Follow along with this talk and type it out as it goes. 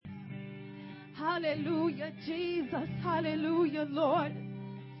Hallelujah, Jesus. Hallelujah, Lord.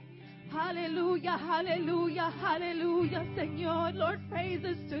 Hallelujah, hallelujah, hallelujah, Señor. Lord,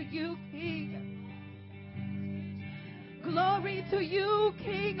 praises to you, King. Glory to you,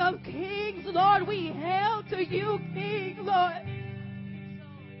 King of kings. Lord, we hail to you, King, Lord.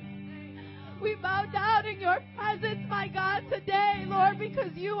 We bow down in your presence, my God, today, Lord,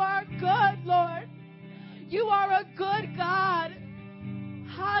 because you are good, Lord. You are a good God.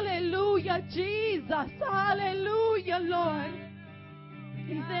 Hallelujah, Jesus. Hallelujah, Lord.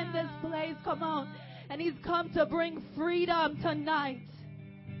 He's in this place, come on. And he's come to bring freedom tonight.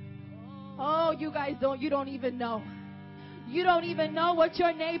 Oh, you guys you don't even know. You don't even know what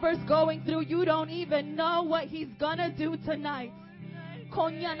your neighbor's going through. You don't even know what he's gonna do tonight.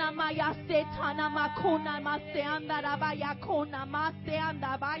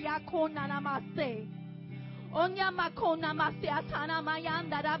 Onya makona masea tana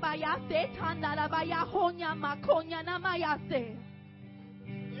mayanda rabaya se tanda rabaya honya makonya namayase.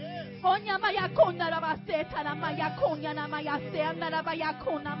 Onya maya kona rabase tana maya konya namayase anda rabaya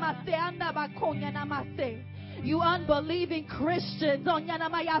kona mase anda bakonya namase. You unbelieving Christians, Onya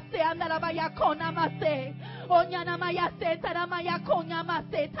namayase anda rabaya kona mase. Onya namayase tana maya konya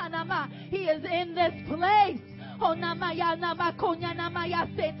mase tana ma. He is in this place. I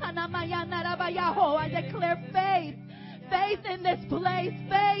declare faith. Faith in this place.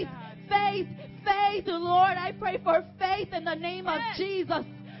 Faith, faith, faith. Lord, I pray for faith in the name of Jesus.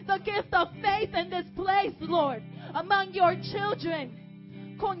 The gift of faith in this place, Lord, among your children.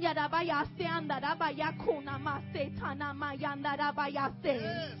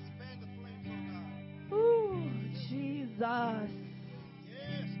 Ooh, Jesus.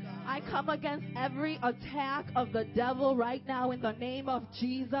 I come against every attack of the devil right now in the name of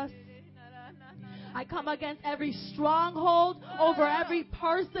Jesus. I come against every stronghold over every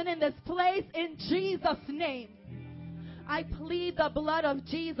person in this place in Jesus' name. I plead the blood of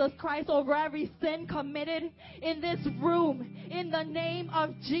Jesus Christ over every sin committed in this room in the name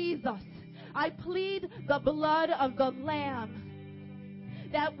of Jesus. I plead the blood of the Lamb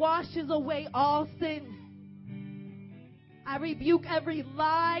that washes away all sin. I rebuke every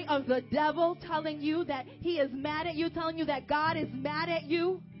lie of the devil telling you that he is mad at you, telling you that God is mad at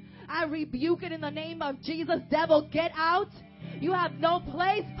you. I rebuke it in the name of Jesus. Devil, get out. You have no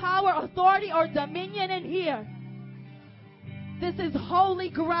place, power, authority, or dominion in here. This is holy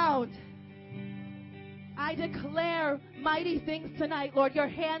ground. I declare mighty things tonight, Lord, your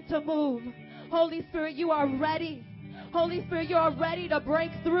hand to move. Holy Spirit, you are ready. Holy Spirit, you are ready to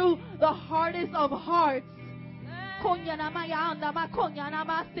break through the hardest of hearts. Konya namaya nama konya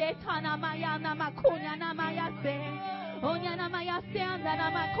nama se tana maya nama konya namaya se onya namaya se anda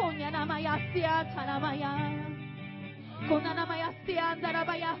nama konya namaya se tana maya konya namaya se anda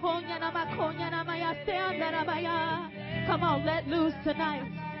rabaya honya nama konya namaya se anda rabaya. Come on, let loose tonight.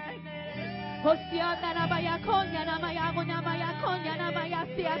 Hosia anda rabaya konya namaya namaya konya namaya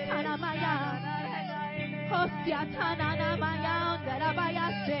se tana maya hosia tana namaya anda rabaya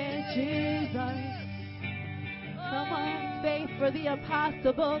se Jesus. Come on, faith for the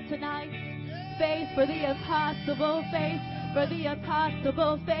impossible tonight. Faith for the impossible. Faith for the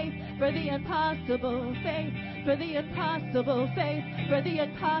impossible. Faith for the impossible. Faith for the impossible. Faith for the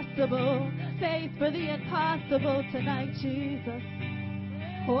impossible. Faith for the impossible tonight, Jesus.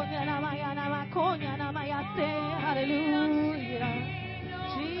 Hallelujah.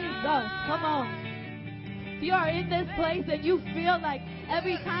 Jesus, come on. If you are in this place and you feel like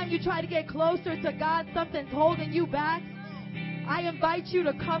every time you try to get closer to God, something's holding you back, I invite you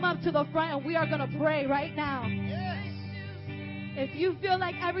to come up to the front and we are going to pray right now. If you feel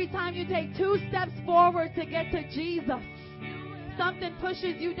like every time you take 2 steps forward to get to Jesus, something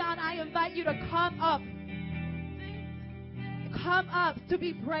pushes you down, I invite you to come up. Come up to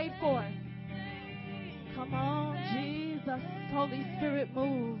be prayed for. Come on, Jesus. Holy Spirit,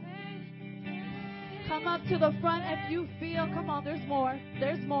 move. Come up to the front if you feel. Come on, there's more.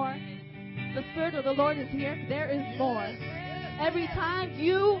 There's more. The Spirit of the Lord is here. There is more. Every time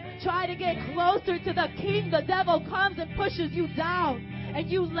you try to get closer to the King, the devil comes and pushes you down. And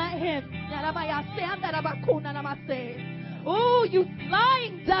you let him. Oh, you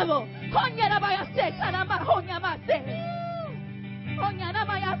lying devil.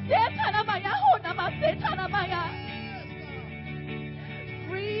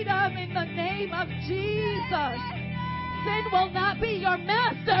 Freedom in the name of Jesus. Sin will not be your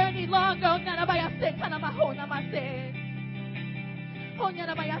master any longer.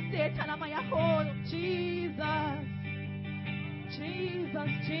 Jesus. Jesus,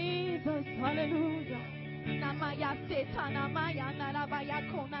 Jesus, hallelujah.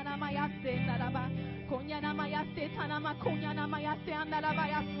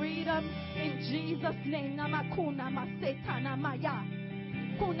 Freedom in Jesus' name.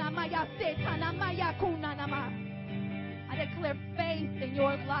 I declare faith in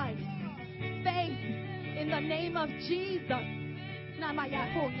your life. Faith in the name of Jesus.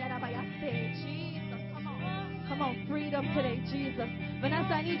 Jesus, come on, freedom today, Jesus.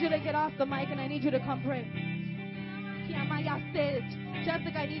 Vanessa, I need you to get off the mic and I need you to come pray.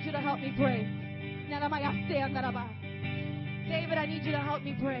 Jessica, I need you to help me pray. David, I need you to help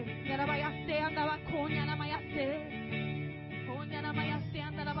me pray.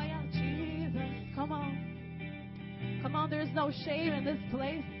 Jesus, come on. Come on, there's no shame in this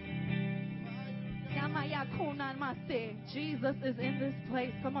place. Jesus is in this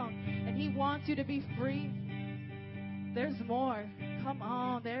place. Come on. And He wants you to be free. There's more. Come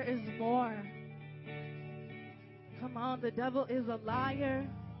on, there is more. Come on, the devil is a liar.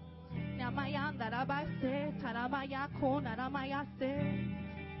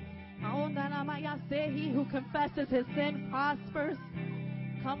 He who confesses his sin prospers.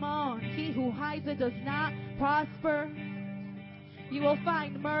 Come on. He who hides it does not prosper. You will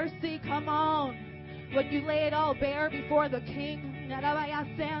find mercy. Come on. When you lay it all bare before the King.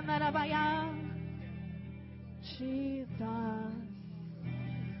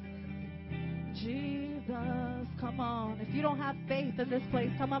 Jesus, come on. If you don't have faith in this place,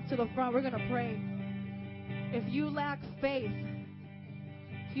 come up to the front. We're going to pray. If you lack faith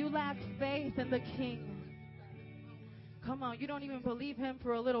in the King, come on, you don't even believe Him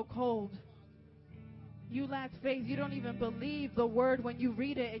for a little cold. You lack faith. You don't even believe the word when you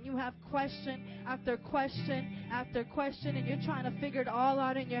read it, and you have question after question after question, and you're trying to figure it all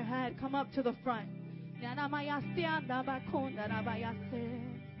out in your head. Come up to the front.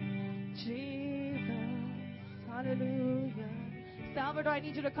 Jesus. Hallelujah. Salvador, I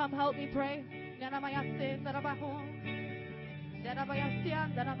need you to come help me pray. Thank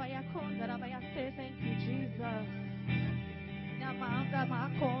you, Jesus. Come on.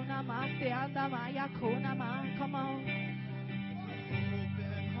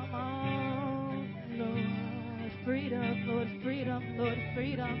 Come on, Lord. Freedom, Lord, freedom, Lord,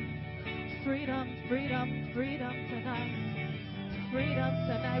 freedom. Freedom, freedom, freedom tonight. Freedom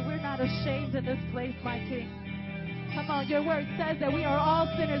tonight. We're not ashamed in this place, my King. Come on, your word says that we are all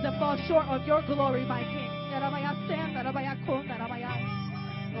sinners and fall short of your glory, my King.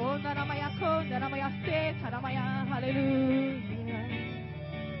 Aleluya.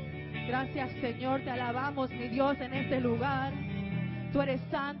 Gracias, Señor, te alabamos, mi Dios, en este lugar. Tú eres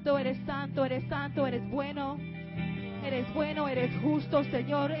santo, eres santo, eres santo, eres bueno. Eres bueno, eres justo,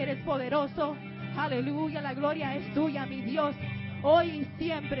 Señor, eres poderoso. Aleluya, la gloria es tuya, mi Dios, hoy y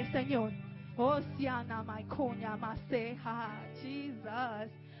siempre, Señor. Jesus.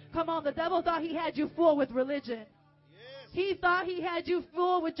 Come on, the devil thought he had you full with religion. He thought he had you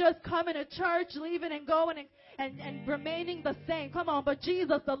full with just coming to church, leaving and going and remaining the same. Come on, but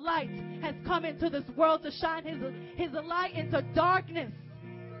Jesus, the light, has come into this world to shine his light into darkness.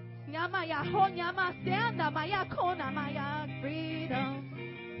 Freedom.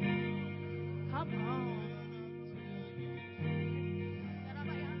 Come on.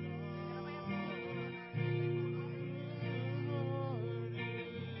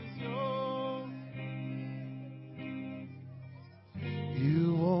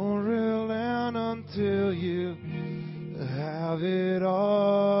 You won't relent until you have it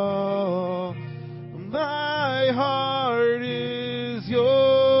all. My heart is yours.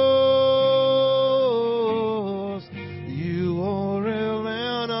 You won't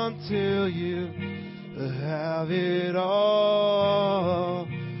relent until you have it all.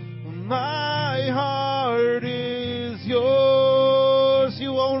 My heart is yours.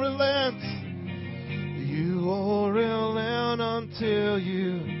 You won't relent. You won't relent until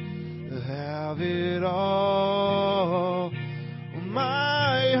you have it all.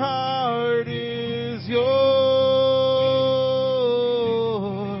 My heart is yours.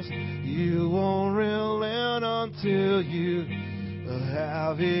 You won't relent until you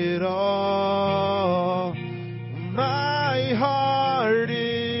have it all. My heart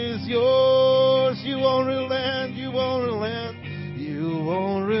is yours. You won't relent. You won't relent. You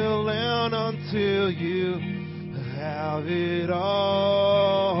won't relent until you have it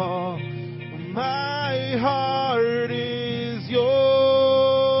all. My heart is yours.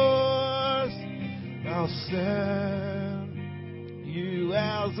 I'll send you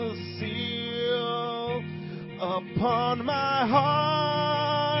as a seal upon my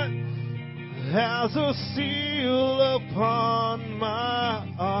heart, as a seal upon my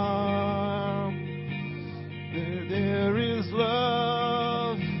arm. There is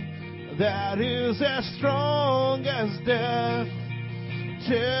love that is as strong as death,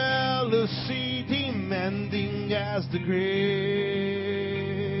 jealousy demanding as the grave,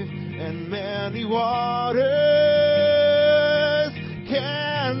 and many waters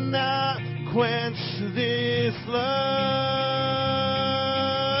cannot quench this love.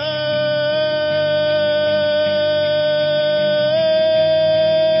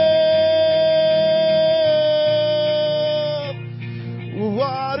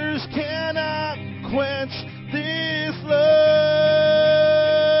 Waters cannot quench this love.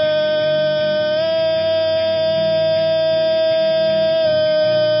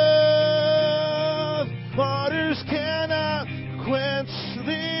 Waters cannot quench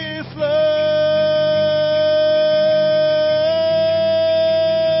this love.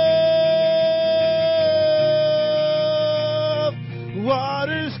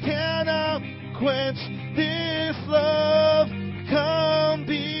 Waters cannot quench this love. Come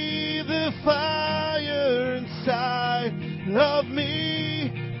be the fire inside of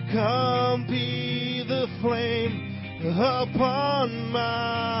me. Come be the flame upon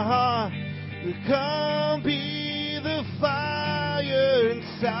my heart. Come be the fire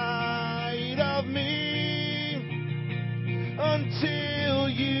inside of me, until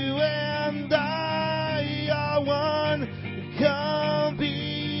you and I are one. Come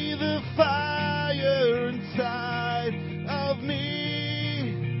be the fire inside of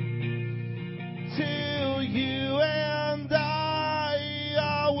me, till you and I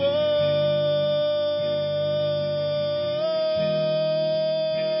are one.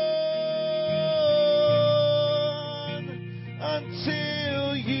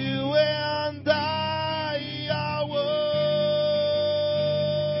 Until you and I are one.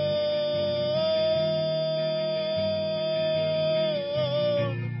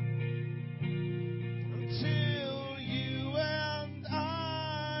 Until you and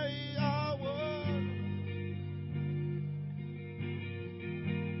I are one.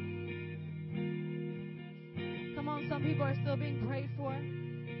 Come on, some people are still being prayed for.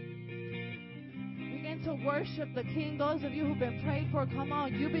 Begin to worship the King. Those of you who've been prayed for, come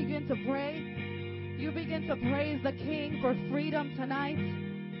on, you begin to pray. You begin to praise the King for freedom tonight.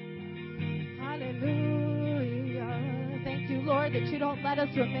 Hallelujah. Thank you, Lord, that you don't let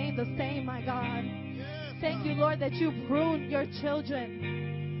us remain the same, my God. Thank you, Lord, that you've pruned your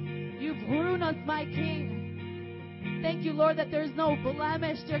children. You've pruned us, my King. Thank you, Lord, that there's no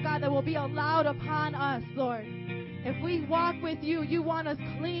blemish, dear God, that will be allowed upon us, Lord. If we walk with you, you want us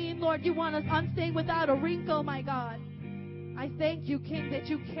clean, Lord. You want us unstained without a wrinkle, my God. I thank you, King, that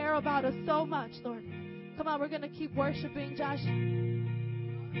you care about us so much, Lord. Come on, we're going to keep worshiping, Josh.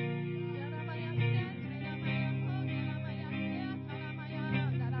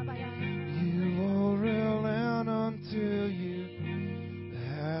 You will relent until you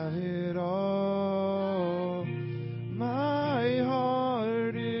have it all. My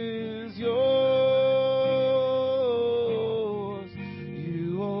heart is yours.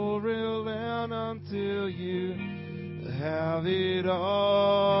 You will relent until you have it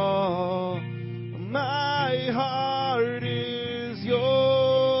all. My heart is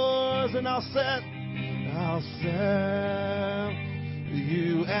yours, and I'll set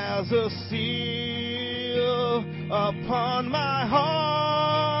you as a seal upon my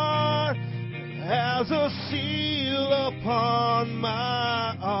heart, as a seal upon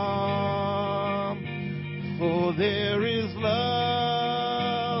my arm. For there is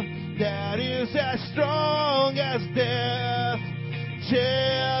love that is as strong as death,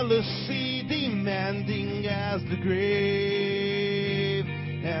 jealousy demanding as the grave,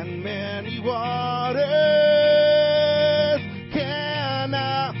 and many waters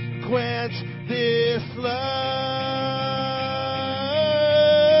cannot quench this love.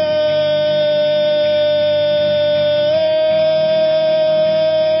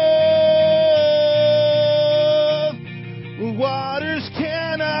 Waters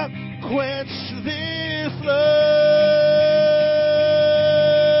cannot quench this love.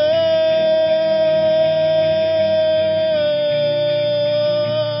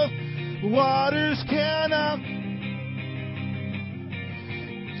 Waters cannot.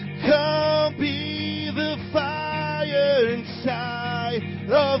 Come be the fire inside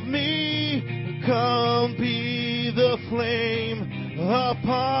of me. Come be the flame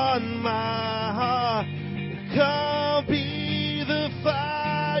upon my heart. Come be the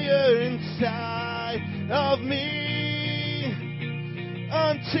fire inside of me,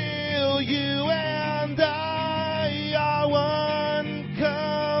 until you and I are one.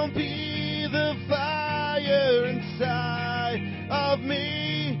 Come be the fire inside of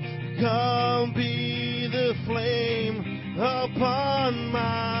me. Come be the flame upon my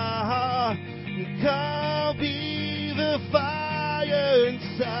heart.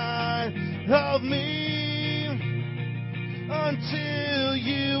 of me until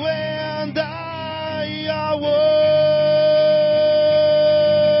you and I are one.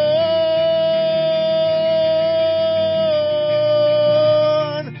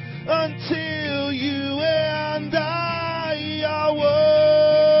 Until you and I are one.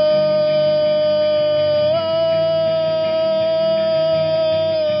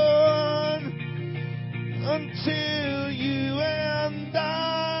 Until you and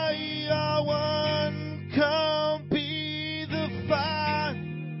I are one. Come be the fire.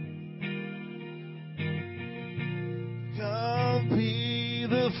 Come be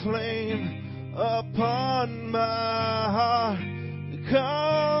the flame upon my heart.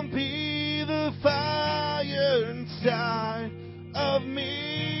 Come be the fire inside of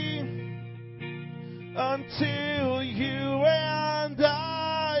me until you and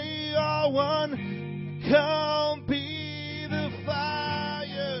I are one. Come be the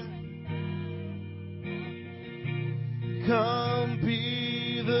fire. Come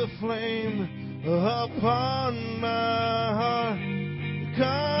be the flame upon my heart.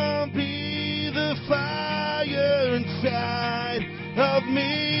 Come be the fire inside of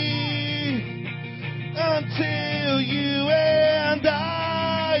me until you and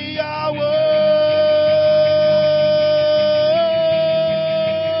I are one.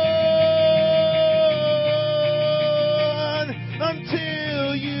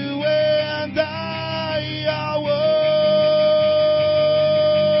 Until you and I are one.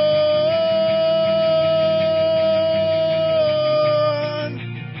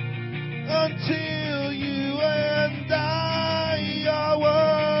 Until you and I are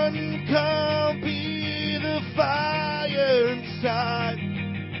one. Come be the fire inside.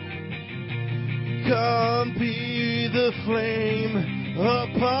 Come be the flame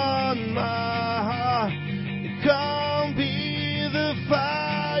upon my heart. Come be the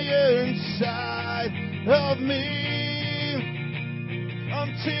fire inside of me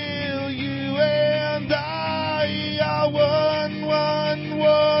until you and I are one, one,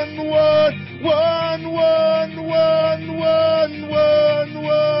 one, one, one, one, one, one, one,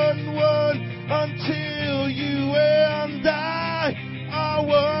 one, one, until you and I are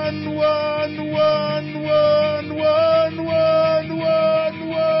one, one, one, one, one, one, one,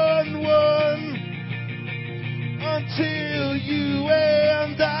 one, one, until you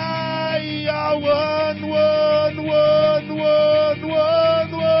and I are one, one, one, one,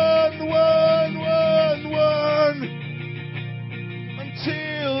 one, one, one, one, one,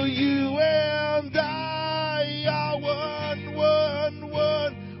 until you and I are one, one,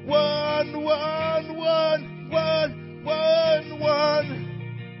 one, one, one, one, one, one, one,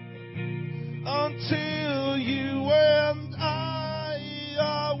 until you and I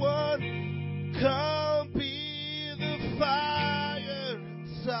are one. Come be the fire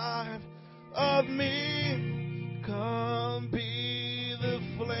inside of me. Come be the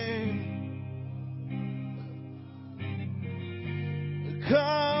flame.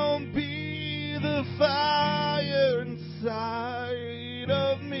 Come be the fire inside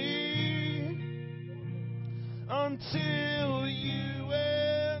of me until you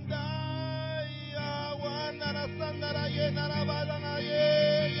and I are one. Narasandaraye,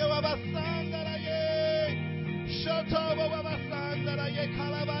 narabadanaye, yawabasandaraye, shotobo wabasandaraye,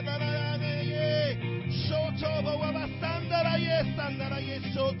 kalabadanaye, shotobo wabasandaraye, sandaraye,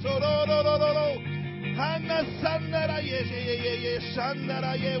 shotororororo. Hana sandaraye,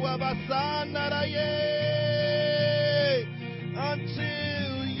 shandaraye, wabasandaraye,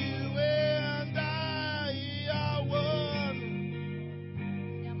 until you and I are one.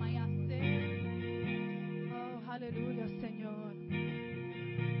 Oh, hallelujah, Señor.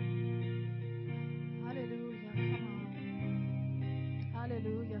 Hallelujah, come on.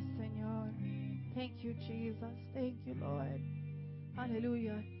 Hallelujah, Señor. Thank you, Jesus. Thank you, Lord.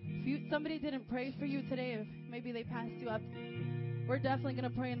 Hallelujah. If somebody didn't pray for you today, if maybe they passed you up, we're definitely going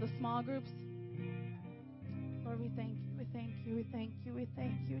to pray in the small groups. Lord, we thank you, we thank you, we thank you, we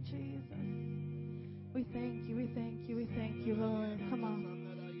thank you, Jesus. We thank you, we thank you, we thank you, Lord. Come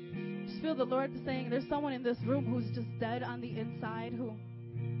on. Just feel the Lord saying there's someone in this room who's just dead on the inside, who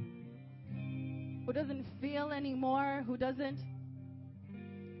doesn't feel anymore, who doesn't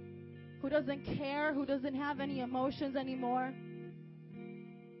care, who doesn't have any emotions anymore,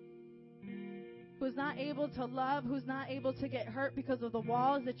 who's not able to love, who's not able to get hurt because of the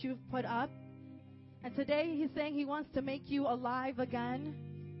walls that you've put up. And today he's saying he wants to make you alive again.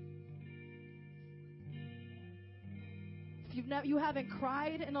 If you haven't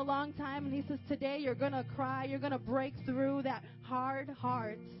cried in a long time, and he says today you're going to cry, you're going to break through that hard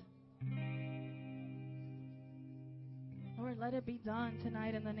heart. Lord, let it be done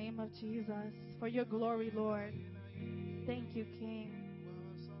tonight in the name of Jesus. For your glory, Lord. Thank you, King.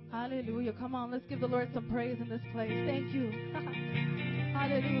 Hallelujah. Come on, let's give the Lord some praise in this place. Thank you.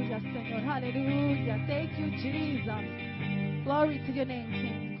 Hallelujah, Señor. Hallelujah. Thank you, Jesus. Glory to your name,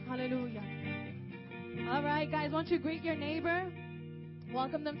 King. Hallelujah. All right, guys, won't you greet your neighbor?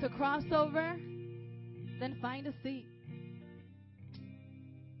 Welcome them to crossover. Then find a seat.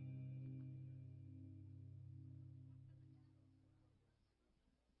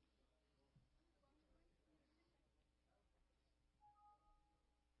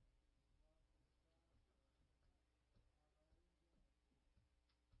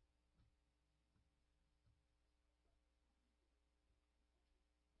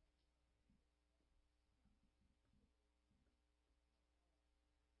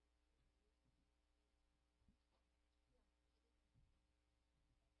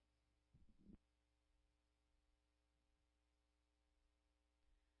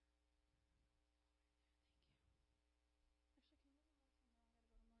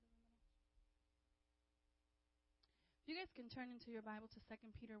 You guys can turn into your Bible to 2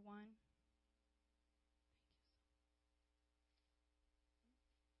 Peter 1.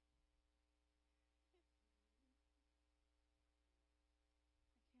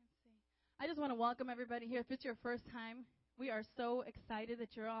 I just want to welcome everybody here. If it's your first time, we are so excited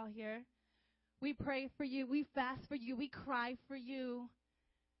that you're all here. We pray for you. We fast for you. We cry for you.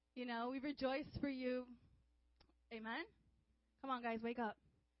 You know, we rejoice for you. Amen? Come on, guys, wake up.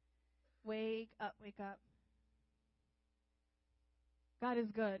 Wake up, wake up. God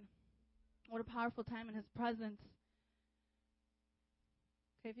is good. What a powerful time in his presence.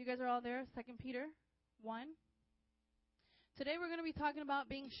 Okay, if you guys are all there, 2 Peter 1. Today we're going to be talking about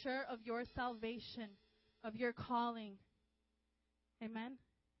being sure of your salvation, of your calling. Amen?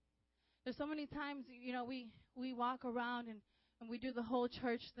 There's so many times, you know, we walk around and we do the whole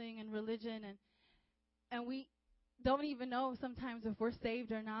church thing and religion, and we don't even know sometimes if we're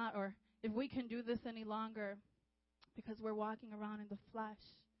saved or not, or if we can do this any longer because we're walking around in the flesh.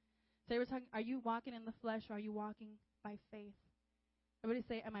 Today we're talking, are you walking in the flesh or are you walking by faith? Everybody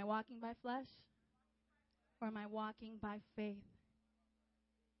say, am I walking by flesh or am I walking by faith?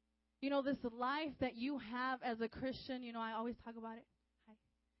 You know, this life that you have as a Christian, you know, I always talk about it. Hi.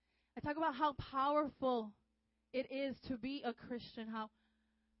 I talk about how powerful it is to be a Christian,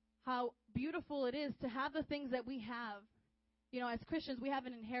 how beautiful it is to have the things that we have. You know, as Christians, we have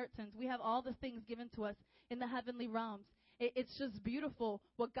an inheritance. We have all the things given to us in the heavenly realms. It's just beautiful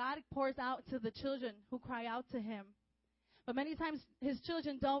what God pours out to the children who cry out to him. But many times his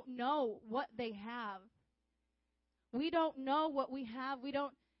children don't know what they have. We don't know what we have. We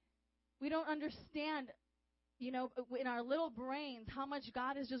don't understand, you know, in our little brains how much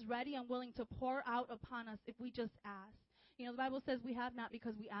God is just ready and willing to pour out upon us if we just ask. You know, the Bible says we have not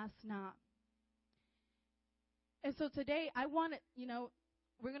because we ask not. And so today I want to, you know,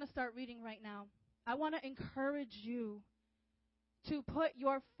 we're going to start reading right now. I want to encourage you to put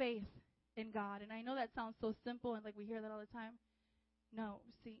your faith in God. And I know that sounds so simple and like we hear that all the time. No,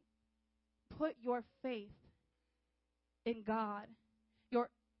 see, put your faith in God. Your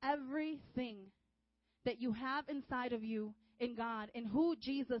everything that you have inside of you in God, in who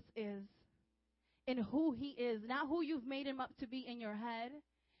Jesus is, in who he is. Not who you've made him up to be in your head,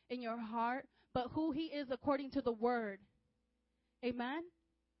 in your heart, but who he is according to the word. Amen?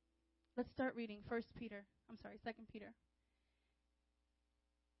 Let's start reading 2 Peter.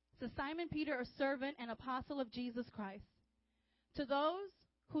 So Simon Peter, a servant and apostle of Jesus Christ, to those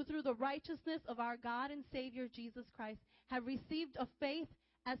who through the righteousness of our God and Savior Jesus Christ have received a faith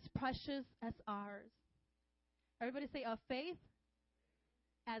as precious as ours. Everybody say, a faith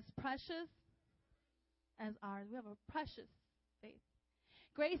as precious as ours. We have a precious faith.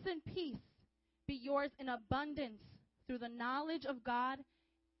 Grace and peace be yours in abundance through the knowledge of God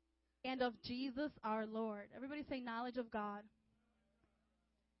and of Jesus our Lord. Everybody say, knowledge of God.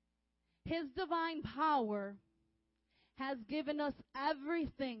 His divine power has given us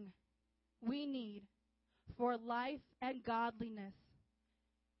everything we need for life and godliness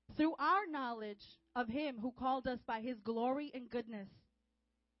through our knowledge of him who called us by his glory and goodness.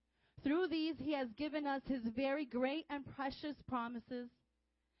 Through these he has given us his very great and precious promises,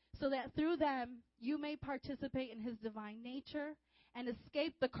 so that through them you may participate in his divine nature and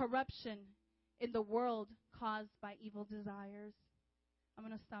escape the corruption in the world caused by evil desires. I'm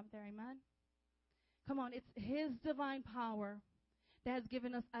going to stop there, amen? Come on, it's his divine power that has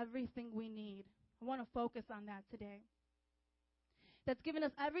given us everything we need. I want to focus on that today. That's given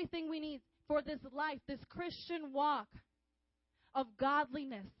us everything we need for this life, this Christian walk of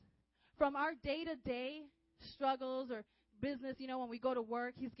godliness. From our day-to-day struggles or business, when we go to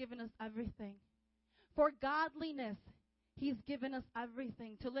work, He's given us everything. For godliness, He's given us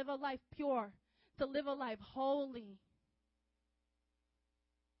everything. To live a life pure, to live a life holy,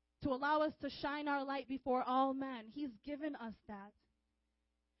 to allow us to shine our light before all men. He's given us that.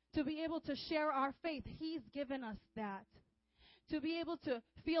 To be able to share our faith, He's given us that. To be able to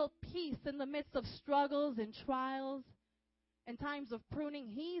feel peace in the midst of struggles and trials and times of pruning,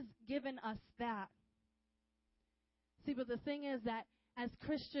 He's given us that. See, but the thing is that as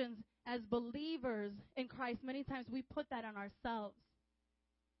Christians, as believers in Christ, many times we put that on ourselves.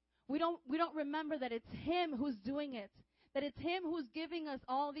 We don't remember that it's Him who's doing it. That it's Him who's giving us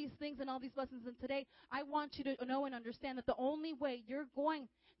all these things and all these blessings. And today, I want you to know and understand that the only way you're going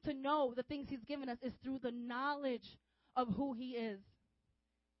to know the things He's given us is through the knowledge of who He is.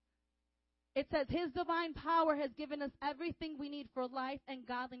 It says His divine power has given us everything we need for life and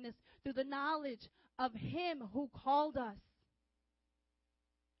godliness through the knowledge of Him who called us.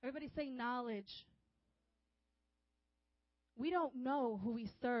 Everybody say knowledge. We don't know who we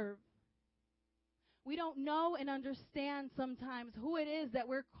serve. We don't know and understand sometimes who it is that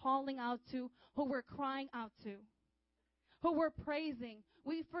we're calling out to, who we're crying out to, who we're praising.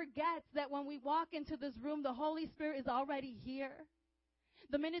 We forget that when we walk into this room, the Holy Spirit is already here.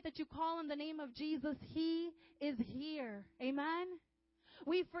 The minute that you call on the name of Jesus, He is here. Amen?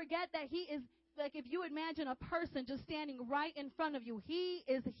 We forget that He is, like if you imagine a person just standing right in front of you, He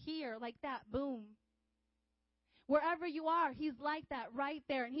is here like that. Boom. Wherever you are, He's like that right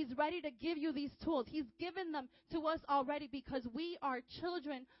there. And He's ready to give you these tools. He's given them to us already because we are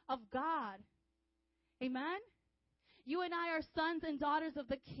children of God. Amen? You and I are sons and daughters of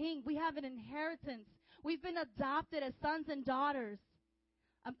the King. We have an inheritance. We've been adopted as sons and daughters.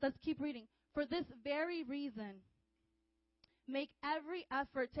 Let's keep reading. For this very reason, make every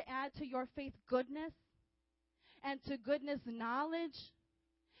effort to add to your faith goodness, and to goodness knowledge,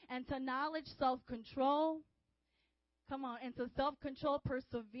 and to knowledge self-control. Come on, and to self-control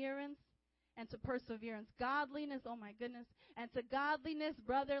perseverance, and to perseverance godliness, oh my goodness, and to godliness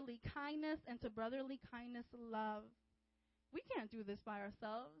brotherly kindness, and to brotherly kindness love. We can't do this by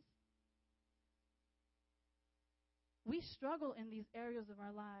ourselves. We struggle in these areas of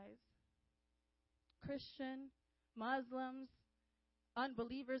our lives. Christian, Muslims,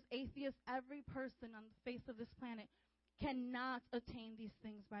 unbelievers, atheists, every person on the face of this planet cannot attain these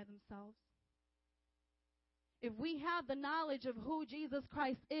things by themselves. If we have the knowledge of who Jesus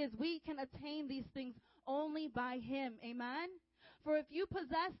Christ is, we can attain these things only by Him. Amen? For if you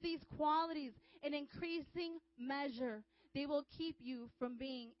possess these qualities in increasing measure, they will keep you from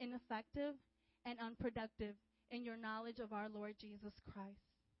being ineffective and unproductive in your knowledge of our Lord Jesus Christ.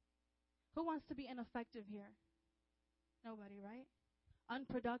 Who wants to be ineffective here? Nobody, right?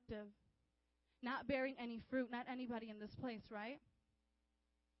 Unproductive. Not bearing any fruit. Not anybody in this place, right?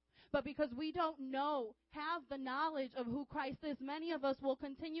 But because we don't have the knowledge of who Christ is, many of us will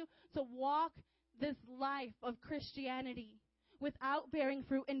continue to walk this life of Christianity without bearing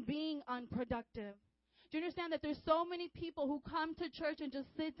fruit and being unproductive. Do you understand that there's so many people who come to church and just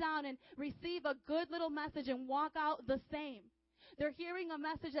sit down and receive a good little message and walk out the same? They're hearing a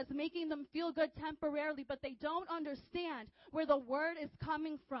message that's making them feel good temporarily, but they don't understand where the word is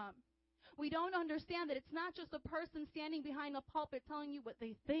coming from. We don't understand that it's not just a person standing behind a pulpit telling you what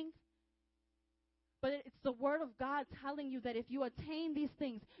they think, but it's the Word of God telling you that if you attain these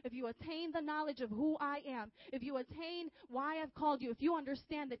things, if you attain the knowledge of who I am, if you attain why I've called you, if you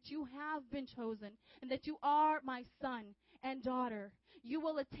understand that you have been chosen and that you are my son and daughter, you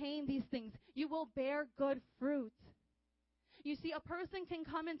will attain these things. You will bear good fruit. You see, a person can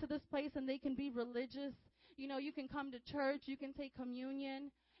come into this place and they can be religious. You know, you can come to church, you can take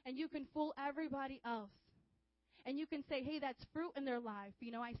communion, and you can fool everybody else. And you can say, hey, that's fruit in their life.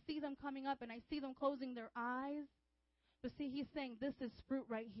 You know, I see them coming up and I see them closing their eyes. But see, He's saying this is fruit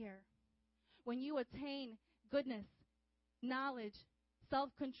right here. When you attain goodness, knowledge,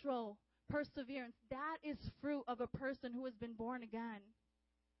 self-control, perseverance, that is fruit of a person who has been born again.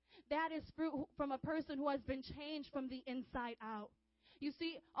 That is fruit from a person who has been changed from the inside out. You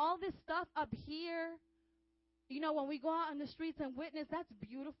see, all this stuff up here, you know, when we go out on the streets and witness, that's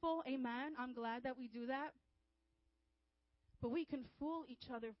beautiful. Amen. I'm glad that we do that. But we can fool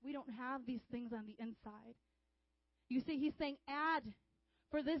each other if we don't have these things on the inside. You see, He's saying add.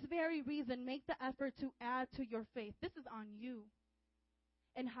 For this very reason, make the effort to add to your faith. This is on you.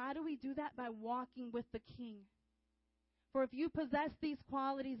 And how do we do that? By walking with the King. For if you possess these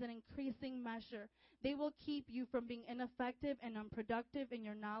qualities in increasing measure, they will keep you from being ineffective and unproductive in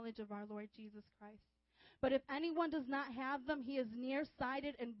your knowledge of our Lord Jesus Christ. But if anyone does not have them, he is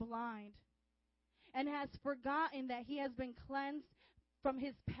nearsighted and blind, and has forgotten that he has been cleansed from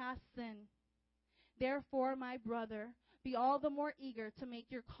his past sin. Therefore, my brother, be all the more eager to make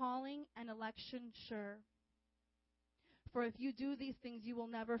your calling and election sure. For if you do these things, you will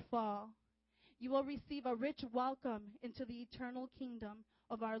never fall. You will receive a rich welcome into the eternal kingdom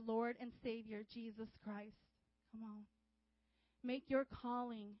of our Lord and Savior, Jesus Christ. Come on. Make your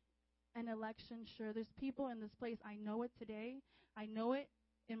calling and election sure. There's people in this place. I know it today. I know it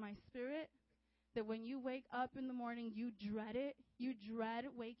in my spirit. That when you wake up in the morning, you dread it. You dread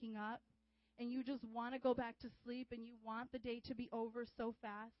waking up. And you just want to go back to sleep. And you want the day to be over so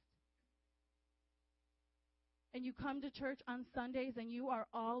fast. And you come to church on Sundays and you are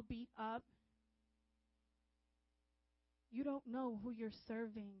all beat up. You don't know who you're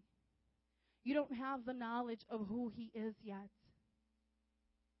serving. You don't have the knowledge of who he is yet.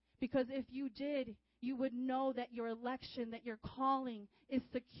 Because if you did, you would know that your election, that your calling is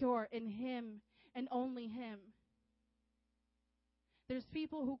secure in him and only him. There's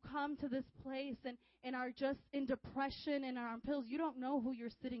people who come to this place and are just in depression and are on pills. You don't know who you're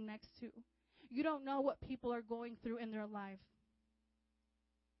sitting next to. You don't know what people are going through in their life.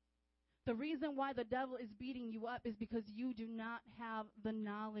 The reason why the devil is beating you up is because you do not have the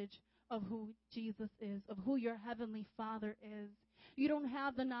knowledge of who Jesus is, of who your heavenly Father is. You don't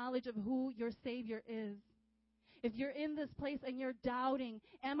have the knowledge of who your Savior is. If you're in this place and you're doubting,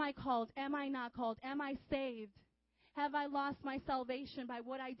 am I called? Am I not called? Am I saved? Have I lost my salvation by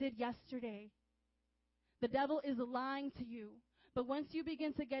what I did yesterday? The devil is lying to you. But once you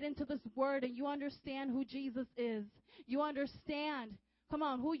begin to get into this word and you understand who Jesus is, you understand, come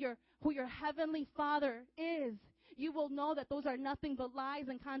on, who your heavenly Father is, you will know that those are nothing but lies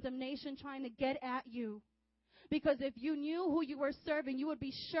and condemnation trying to get at you. Because if you knew who you were serving, you would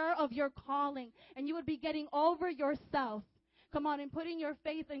be sure of your calling and you would be getting over yourself. Come on, and putting your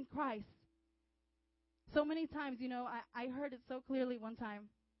faith in Christ. So many times, I heard it so clearly one time,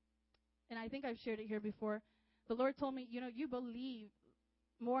 and I think I've shared it here before. The Lord told me, you believe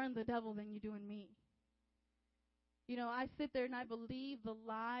more in the devil than you do in me. I sit there and I believe the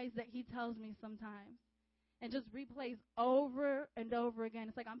lies that he tells me sometimes and just replays over and over again.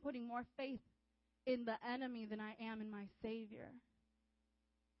 It's like I'm putting more faith in the enemy than I am in my Savior.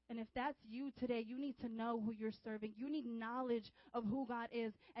 And if that's you today, you need to know who you're serving. You need knowledge of who God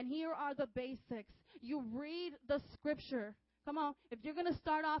is. And here are the basics. You read the scripture. Come on. If you're going to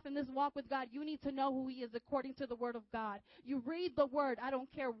start off in this walk with God, you need to know who he is according to the word of God. You read the word. I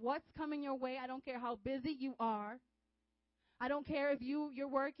don't care what's coming your way. I don't care how busy you are. I don't care if you're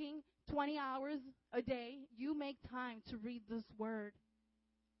working 20 hours a day. You make time to read this word.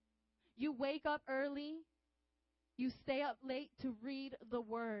 You wake up early. You stay up late to read the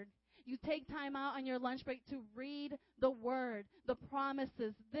word. You take time out on your lunch break to read the word, the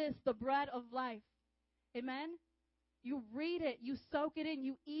promises, the bread of life. Amen? You read it, you soak it in,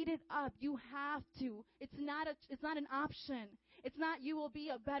 you eat it up. You have to. It's not an option. It's not you will be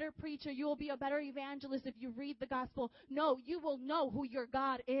a better preacher, you will be a better evangelist if you read the gospel. No, you will know who your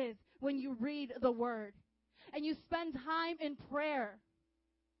God is when you read the word. And you spend time in prayer.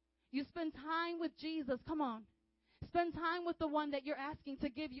 You spend time with Jesus. Come on. Spend time with the one that you're asking to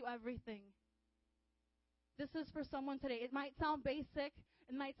give you everything. This is for someone today. It might sound basic.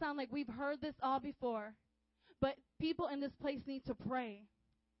 It might sound like we've heard this all before. But people in this place need to pray.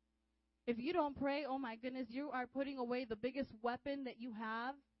 If you don't pray, oh my goodness, you are putting away the biggest weapon that you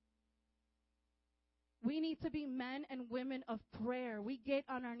have. We need to be men and women of prayer. We get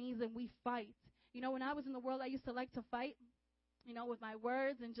on our knees and we fight. When I was in the world, I used to like to fight, with my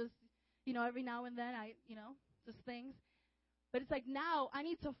words and just, every now and then just things. But it's like now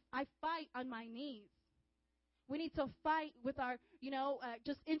I fight on my knees. We need to fight with our,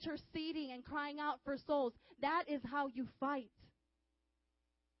 just interceding and crying out for souls. That is how you fight.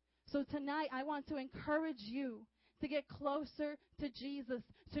 So tonight, I want to encourage you to get closer to Jesus,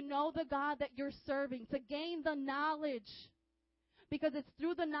 to know the God that you're serving, to gain the knowledge. Because it's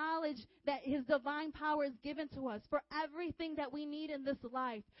through the knowledge that his divine power is given to us for everything that we need in this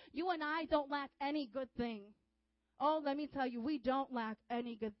life. You and I don't lack any good thing. Oh, let me tell you, we don't lack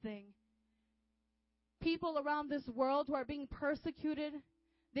any good thing. People around this world who are being persecuted,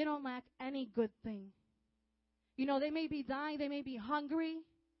 they don't lack any good thing. They may be dying, they may be hungry.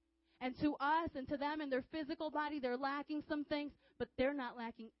 And to us and to them in their physical body, they're lacking some things, but they're not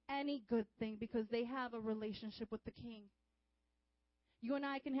lacking any good thing because they have a relationship with the King. You and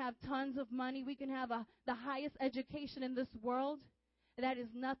I can have tons of money. We can have the highest education in this world. That is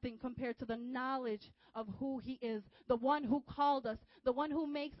nothing compared to the knowledge of who he is, the one who called us, the one who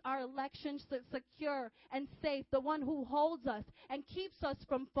makes our elections secure and safe, the one who holds us and keeps us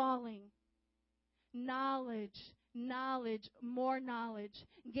from falling. Knowledge, more knowledge.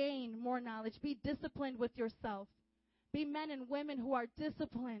 Gain more knowledge. Be disciplined with yourself. Be men and women who are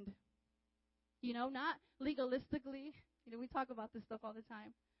disciplined. Not legalistically. We talk about this stuff all the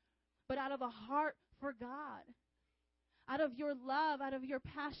time. But out of a heart for God. Out of your love, out of your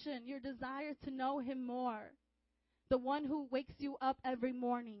passion, your desire to know Him more. The one who wakes you up every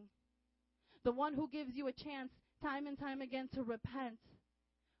morning. The one who gives you a chance time and time again to repent.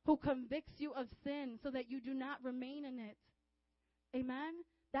 Who convicts you of sin so that you do not remain in it. Amen?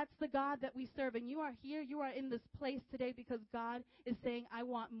 That's the God that we serve. And you are here, you are in this place today because God is saying, I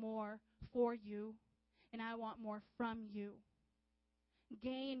want more for you. And I want more from you.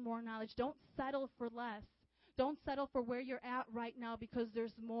 Gain more knowledge. Don't settle for less. Don't settle for where you're at right now because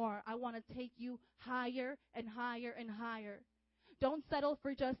there's more. I want to take you higher and higher and higher. Don't settle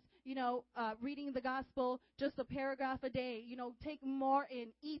for just, reading the gospel, just a paragraph a day. Take more in,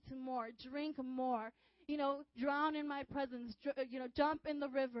 eat more, drink more. Drown in my presence, jump in the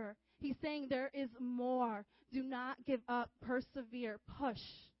river. He's saying there is more. Do not give up. Persevere. Push.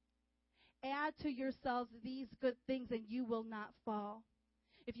 Add to yourselves these good things and you will not fall.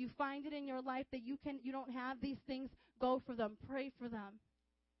 If you find it in your life that you don't have these things, go for them. Pray for them.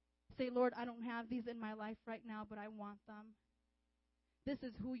 Say, Lord, I don't have these in my life right now, but I want them. This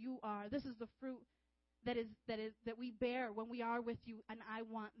is who you are. This is the fruit that we bear when we are with you, and I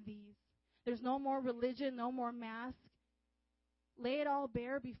want these. There's no more religion, no more mask. Lay it all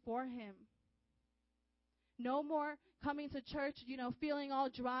bare before Him. No more coming to church, feeling all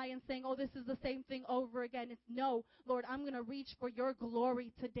dry and saying, oh, this is the same thing over again. It's no, Lord, I'm going to reach for your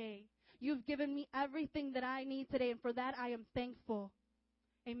glory today. You've given me everything that I need today, and for that I am thankful.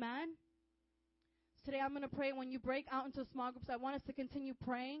 Amen? Today I'm going to pray. When you break out into small groups, I want us to continue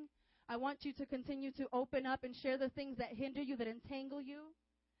praying. I want you to continue to open up and share the things that hinder you, that entangle you,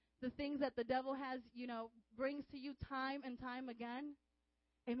 the things that the devil has, brings to you time and time again.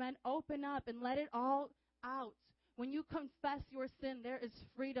 Amen? Open up and let it all out. When you confess your sin, there is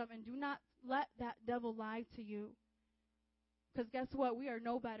freedom, and do not let that devil lie to you. Because guess what? We are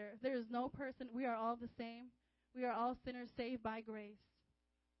no better. There is no person. We are all the same. We are all sinners saved by grace.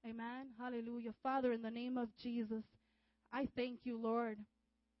 Amen. Hallelujah. Father, in the name of Jesus, I thank you, Lord,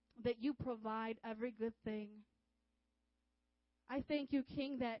 that you provide every good thing. I thank you,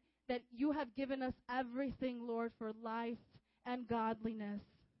 King, that you have given us everything, Lord, for life and godliness.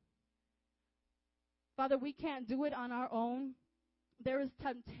 Father, we can't do it on our own. There is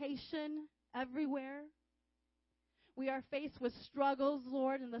temptation everywhere. We are faced with struggles,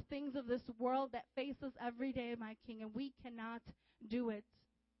 Lord, and the things of this world that face us every day, my King, and we cannot do it.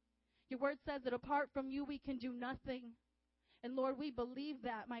 Your word says that apart from you, we can do nothing. And Lord, we believe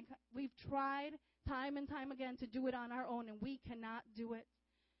that. We've tried time and time again to do it on our own, and we cannot do it.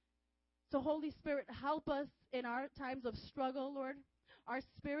 So Holy Spirit, help us in our times of struggle, Lord. Our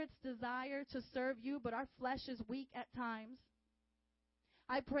spirits desire to serve you, but our flesh is weak at times.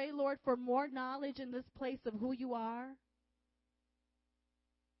 I pray, Lord, for more knowledge in this place of who you are.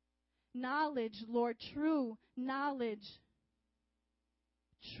 Knowledge, Lord, true knowledge.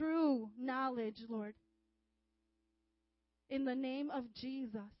 True knowledge, Lord. In the name of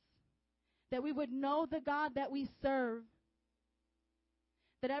Jesus. That we would know the God that we serve.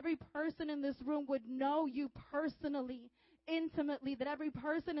 That every person in this room would know you personally, intimately. That every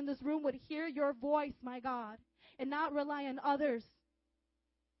person in this room would hear your voice, my God, and not rely on others.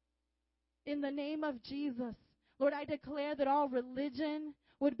 In the name of Jesus. Lord, I declare that all religion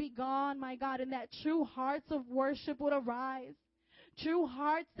would be gone, my God, and that true hearts of worship would arise. True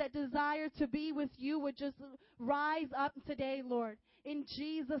hearts that desire to be with you would just rise up today, Lord, in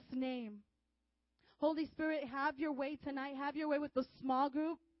Jesus' name. Holy Spirit, have your way tonight. Have your way with the small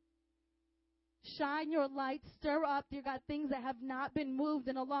group. Shine your light. Stir up, dear God, things that have not been moved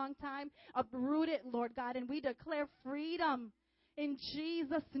in a long time. Uproot it, Lord God, and we declare freedom in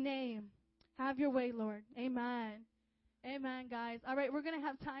Jesus' name. Have your way, Lord. Amen. Amen, guys. All right, we're going to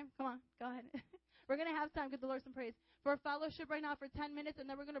have time. Come on, go ahead. We're going to have time. Give the Lord some praise. For fellowship right now for 10 minutes, and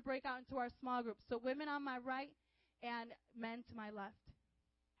then we're going to break out into our small groups. So women on my right and men to my left.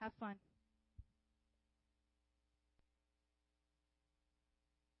 Have fun.